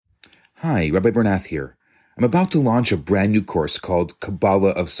Hi, Rabbi Bernath here. I'm about to launch a brand new course called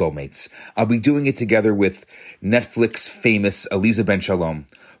Kabbalah of Soulmates. I'll be doing it together with Netflix famous Aliza Ben Shalom.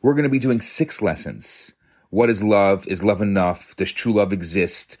 We're going to be doing 6 lessons. What is love? Is love enough? Does true love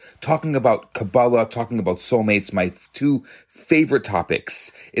exist? Talking about Kabbalah, talking about soulmates, my 2 favorite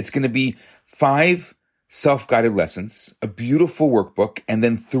topics. It's going to be 5 self-guided lessons, a beautiful workbook, and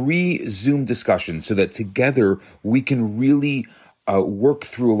then 3 Zoom discussions so that together we can really work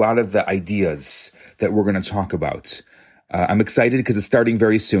through a lot of the ideas that we're going to talk about. I'm excited because it's starting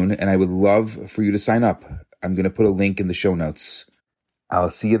very soon, and I would love for you to sign up. I'm going to put a link in the show notes. I'll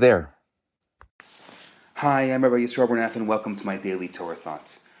see you there. Hi, I'm Rabbi Yisrael Bernath, and welcome to my daily Torah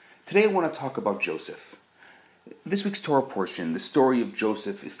thoughts. Today I want to talk about Joseph. This week's Torah portion, the story of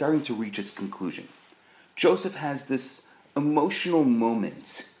Joseph, is starting to reach its conclusion. Joseph has this emotional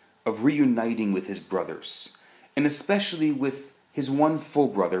moment of reuniting with his brothers, and especially with his one full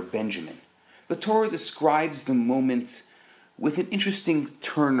brother, Benjamin. The Torah describes the moment with an interesting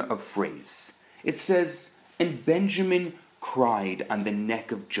turn of phrase. It says, "And Benjamin cried on the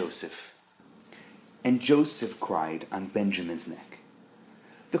neck of Joseph, and Joseph cried on Benjamin's neck."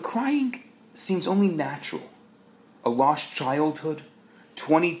 The crying seems only natural. A lost childhood,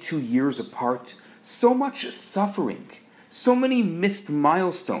 22 years apart, so much suffering, so many missed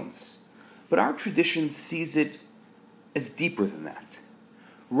milestones. But our tradition sees it as deeper than that.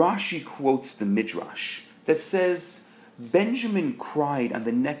 Rashi quotes the Midrash that says, "Benjamin cried on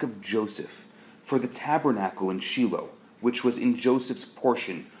the neck of Joseph for the tabernacle in Shiloh, which was in Joseph's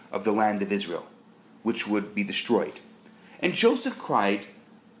portion of the land of Israel, which would be destroyed. And Joseph cried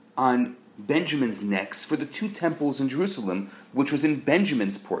on Benjamin's necks for the 2 temples in Jerusalem, which was in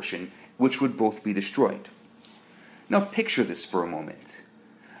Benjamin's portion, which would both be destroyed." Now picture this for a moment.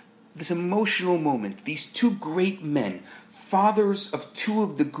 This emotional moment, these 2 great men, fathers of 2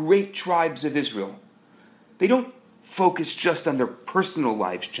 of the great tribes of Israel, they don't focus just on their personal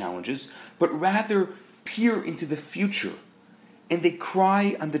lives challenges, but rather peer into the future, and they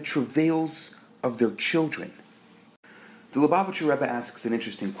cry on the travails of their children. The Lubavitcher Rebbe asks an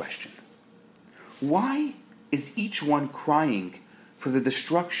interesting question. Why is each one crying for the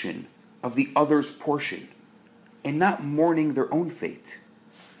destruction of the other's portion and not mourning their own fate?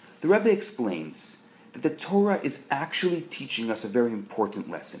 The Rebbe explains that the Torah is actually teaching us a very important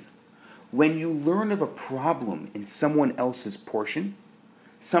lesson. When you learn of a problem in someone else's portion,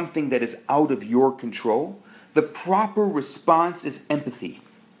 something that is out of your control, the proper response is empathy.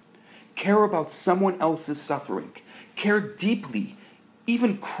 Care about someone else's suffering. Care deeply.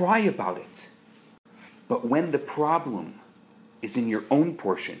 Even cry about it. But when the problem is in your own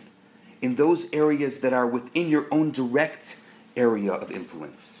portion, in those areas that are within your own direct area of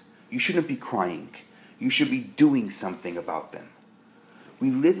influence, you shouldn't be crying. You should be doing something about them.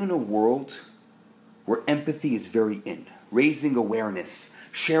 We live in a world where empathy is very in. Raising awareness,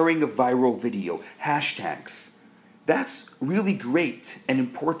 sharing a viral video, hashtags. That's really great and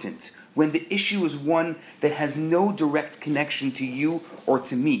important when the issue is one that has no direct connection to you or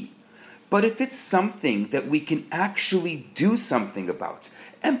to me. But if it's something that we can actually do something about,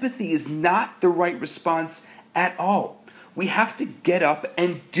 empathy is not the right response at all. We have to get up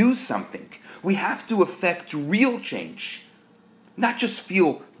and do something. We have to affect real change, not just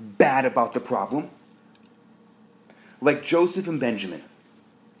feel bad about the problem. Like Joseph and Benjamin,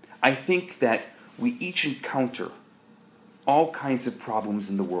 I think that we each encounter all kinds of problems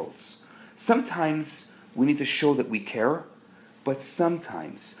in the world. Sometimes we need to show that we care, but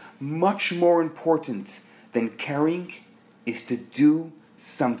sometimes, much more important than caring is to do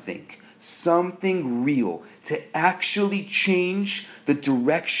something real, to actually change the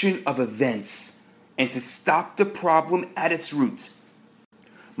direction of events and to stop the problem at its root.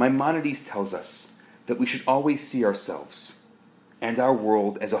 Maimonides tells us that we should always see ourselves and our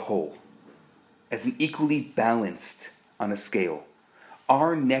world as a whole, as an equally balanced on a scale.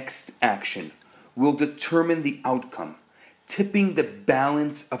 Our next action will determine the outcome, tipping the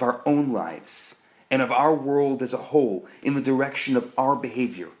balance of our own lives and of our world as a whole in the direction of our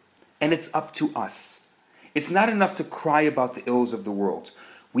behavior. And it's up to us. It's not enough to cry about the ills of the world.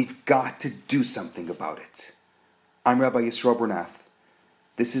 We've got to do something about it. I'm Rabbi Yisrael Bernath.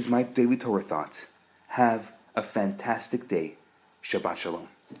 This is my daily Torah thought. Have a fantastic day. Shabbat Shalom.